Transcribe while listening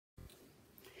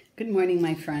Good morning,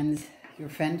 my friends. Your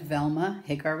friend Velma,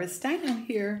 Hagar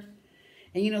here.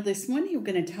 And this morning we're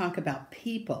going to talk about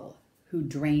people who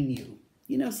drain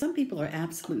you. Some people are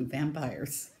absolute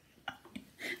vampires.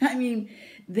 I mean,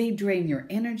 they drain your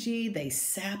energy, they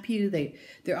sap you,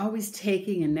 they're always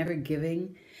taking and never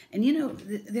giving. And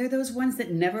they're those ones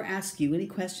that never ask you any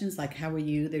questions like, how are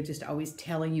you? They're just always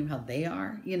telling you how they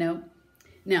are.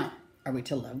 Now, are we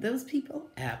to love those people?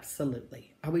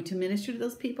 Absolutely. Are we to minister to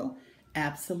those people?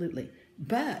 Absolutely.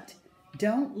 But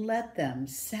don't let them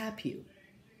sap you.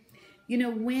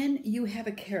 When you have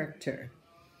a character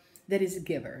that is a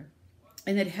giver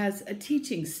and that has a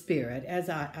teaching spirit, as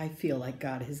I feel like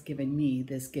God has given me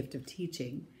this gift of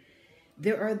teaching,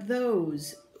 there are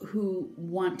those who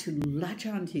want to latch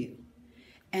onto you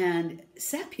and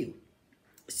sap you.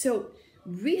 So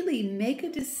really make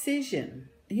a decision.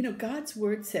 God's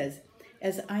word says,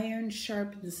 as iron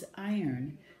sharpens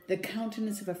iron, the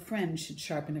countenance of a friend should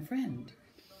sharpen a friend.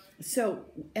 So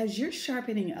as you're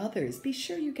sharpening others, be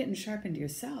sure you're getting sharpened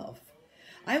yourself.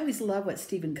 I always love what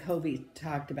Stephen Covey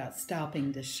talked about,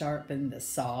 stopping to sharpen the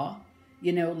saw.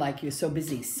 Like you're so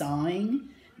busy sawing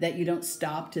that you don't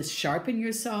stop to sharpen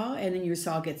your saw, and then your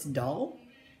saw gets dull.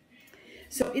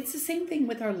 So it's the same thing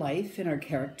with our life and our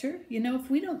character. If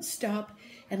we don't stop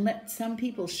and let some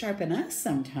people sharpen us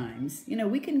sometimes,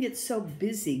 we can get so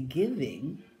busy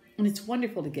giving, and it's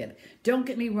wonderful to give. Don't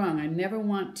get me wrong. I never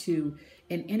want to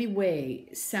in any way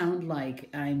sound like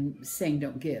I'm saying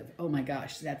don't give. Oh my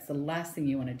gosh, that's the last thing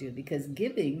you want to do, because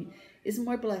giving is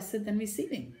more blessed than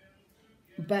receiving.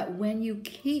 But when you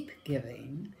keep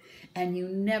giving and you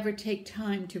never take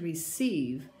time to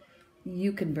receive,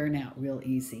 you can burn out real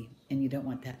easy, and you don't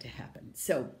want that to happen.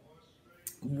 So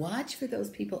watch for those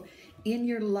people in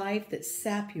your life that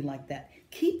sap you like that.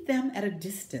 Keep them at a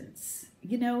distance.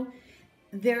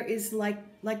 There is like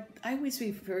I always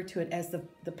refer to it as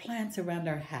the plants around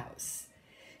our house.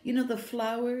 The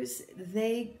flowers,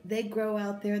 they grow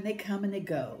out there and they come and they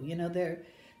go.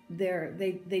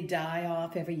 They die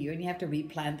off every year and you have to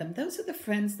replant them. Those are the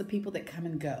friends, the people that come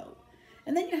and go.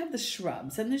 And then you have the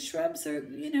shrubs, and the shrubs are,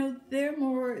 they're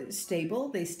more stable.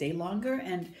 They stay longer,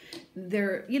 and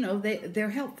they're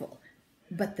helpful.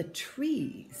 But the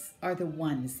trees are the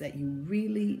ones that you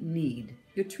really need.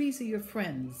 Your trees are your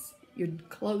friends, your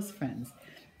close friends.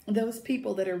 Those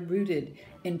people that are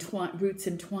roots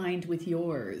entwined with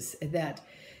yours, that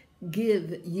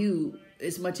give you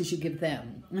as much as you give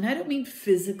them. And I don't mean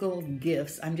physical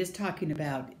gifts. I'm just talking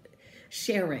about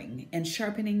sharing and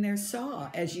sharpening their saw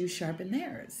as you sharpen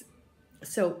theirs.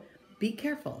 So be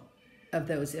careful of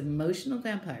those emotional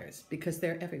vampires, because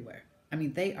they're everywhere. I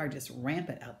mean, they are just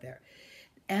rampant out there.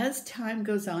 As time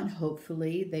goes on,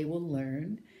 hopefully they will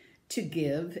learn to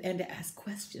give and to ask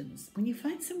questions. When you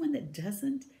find someone that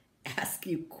doesn't ask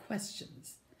you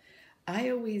questions, I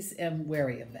always am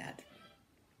wary of that.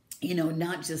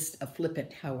 Not just a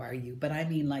flippant, how are you? But I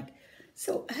mean like,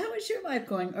 so how is your life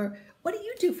going? Or what do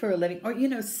you do for a living?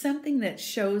 Or, something that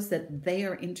shows that they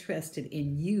are interested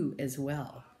in you as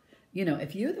well.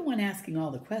 If you're the one asking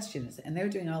all the questions and they're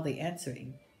doing all the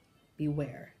answering,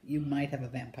 beware. You might have a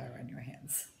vampire on your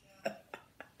hands.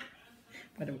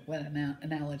 What an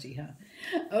analogy, huh?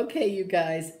 Okay, you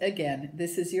guys, again,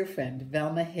 this is your friend,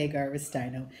 Velma Hagar,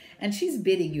 and she's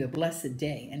bidding you a blessed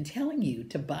day and telling you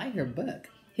to buy her book,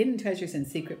 Hidden Treasures in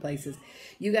Secret Places.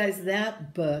 You guys,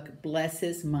 that book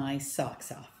blesses my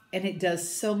socks off. And it does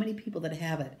so many people that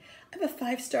have it. I have a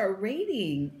 5-star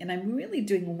rating, and I'm really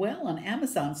doing well on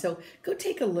Amazon. So go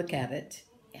take a look at it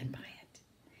and buy it.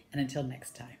 And until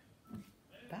next time,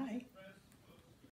 bye.